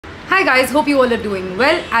Hi guys, hope you all are doing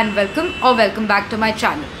well and welcome back to my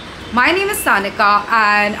channel. My name is Sanika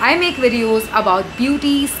and I make videos about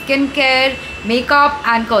beauty, skincare, makeup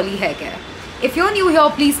and curly hair care. If you're new here,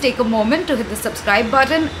 please take a moment to hit the subscribe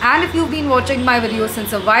button, and if you've been watching my videos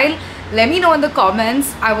since a while, let me know in the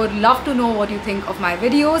comments. I would love to know what you think of my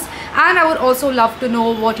videos, and I would also love to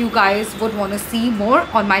know what you guys would want to see more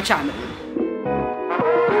on my channel.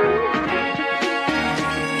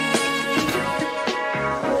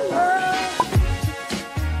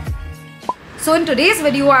 So in today's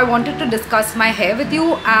video, I wanted to discuss my hair with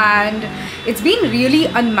you, and it's been really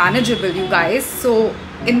unmanageable, you guys. So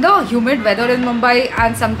in the humid weather in Mumbai,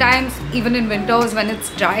 and sometimes even in winters when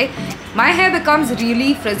it's dry, my hair becomes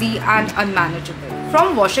really frizzy and unmanageable.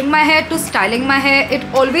 From washing my hair to styling my hair, it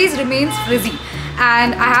always remains frizzy,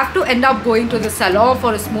 and I have to end up going to the salon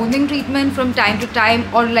for a smoothing treatment from time to time,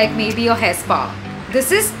 or like maybe a hair spa.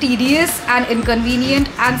 This is tedious and inconvenient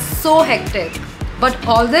and so hectic. But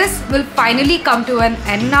all this will finally come to an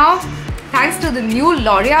end now, thanks to the new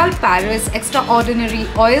L'Oreal Paris Extraordinary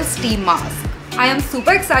Oil Steam Mask. I am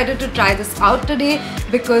super excited to try this out today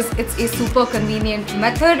because it's a super convenient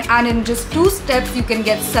method, and in just 2 steps you can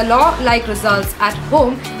get salon-like results at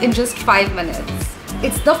home in just 5 minutes.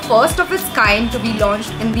 It's the first of its kind to be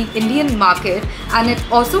launched in the Indian market, and it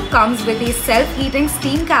also comes with a self-heating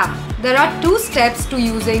steam cap. There are 2 steps to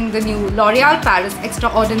using the new L'Oreal Paris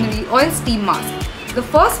Extraordinary Oil Steam Mask. The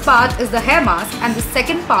first part is the hair mask and the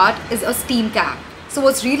second part is a steam cap. So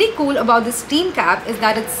what's really cool about the steam cap is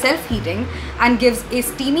that it's self-heating and gives a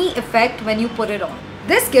steamy effect when you put it on.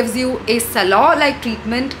 This gives you a salon-like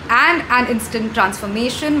treatment and an instant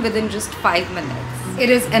transformation within just 5 minutes. It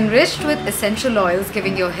is enriched with essential oils,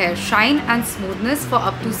 giving your hair shine and smoothness for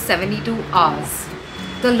up to 72 hours.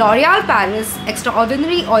 The L'Oreal Paris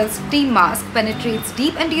Extraordinary Oil Steam Mask penetrates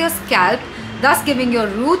deep into your scalp, thus giving your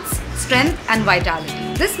roots strength and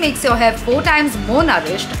vitality. This makes your hair 4 times more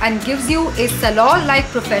nourished and gives you a salon-like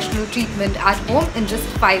professional treatment at home in just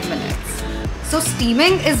 5 minutes. So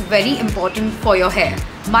steaming is very important for your hair.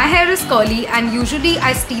 My hair is curly, and usually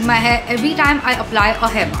I steam my hair every time I apply a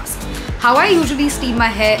hair mask. How I usually steam my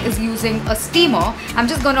hair is using a steamer. I'm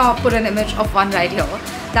just gonna put an image of one right here.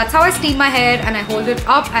 That's how I steam my hair, and I hold it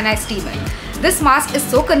up and I steam it. This mask is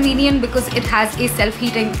so convenient because it has a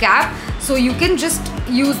self-heating cap, so you can just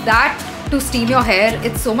use that to steam your hair.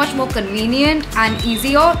 It's so much more convenient and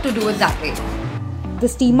easier to do it that way. The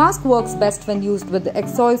steam mask works best when used with the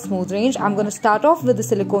XOXO Smooth range. I'm going to start off with the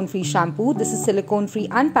silicone-free shampoo. This is silicone-free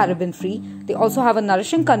and paraben-free. They also have a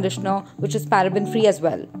nourishing conditioner which is paraben-free as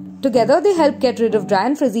well. Together, they help get rid of dry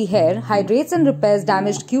and frizzy hair, hydrates and repairs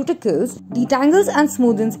damaged cuticles, detangles and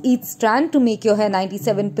smoothens each strand to make your hair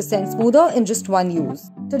 97% smoother in just 1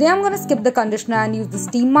 use. Today, I'm going to skip the conditioner and use the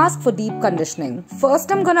steam mask for deep conditioning.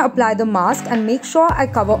 First, I'm going to apply the mask and make sure I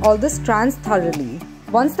cover all the strands thoroughly.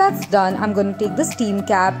 Once that's done, I'm going to take the steam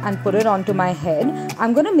cap and put it onto my head.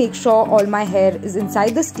 I'm going to make sure all my hair is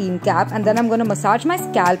inside the steam cap, and then I'm going to massage my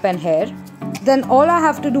scalp and hair. Then all I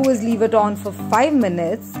have to do is leave it on for 5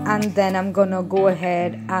 minutes, and then I'm gonna go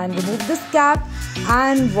ahead and remove this cap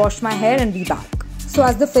and wash my hair and be back. So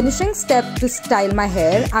as the finishing step to style my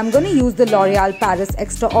hair, I'm gonna use the L'Oreal Paris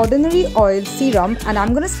Extraordinary Oil Serum, and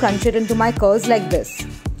I'm gonna scrunch it into my curls like this.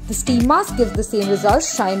 The steam mask gives the same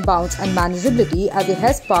results, shine, bounce and manageability as a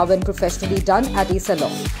hair spa when professionally done at a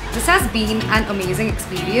salon. This has been an amazing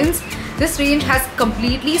experience. This range has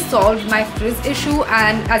completely solved my frizz issue,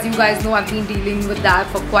 and as you guys know, I've been dealing with that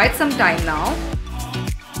for quite some time now.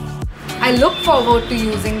 I look forward to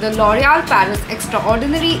using the L'Oreal Paris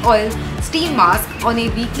Extraordinary Oil Steam Mask on a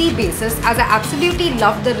weekly basis, as I absolutely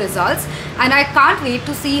love the results, and I can't wait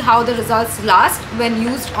to see how the results last when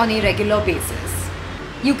used on a regular basis.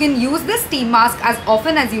 You can use this steam mask as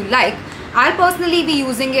often as you like. I'll personally be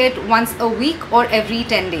using it once a week or every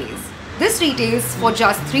 10 days. This retails for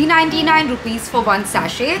just 399 rupees for 1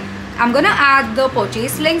 sachet. I'm gonna add the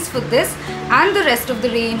purchase links for this and the rest of the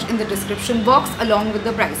range in the description box along with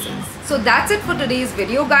the prices. So that's it for today's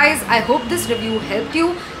video, guys. I hope this review helped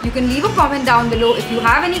you. You can leave a comment down below if you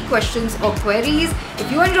have any questions or queries.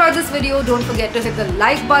 If you enjoyed this video, don't forget to hit the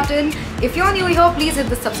like button. If you're new here, please hit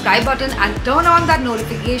the subscribe button and turn on that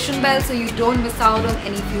notification bell so you don't miss out on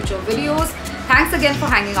any future videos. Thanks again for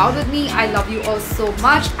hanging out with me. I love you all so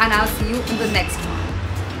much, and I'll see you in the next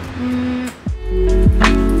one.